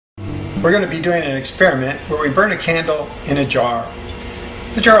we're going to be doing an experiment where we burn a candle in a jar.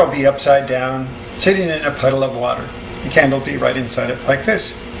 The jar will be upside down, sitting in a puddle of water. The candle will be right inside it like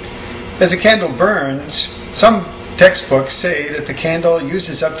this. As the candle burns, some textbooks say that the candle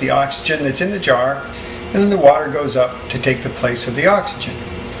uses up the oxygen that's in the jar, and then the water goes up to take the place of the oxygen.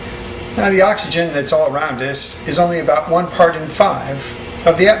 Now the oxygen that's all around us is only about 1 part in 5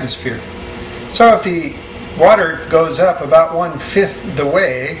 of the atmosphere. So if the water goes up about 1/5 the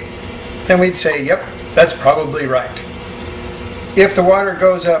way, then we'd say, yep, that's probably right. If the water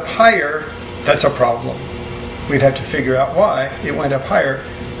goes up higher, that's a problem. We'd have to figure out why it went up higher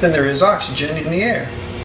than there is oxygen in the air.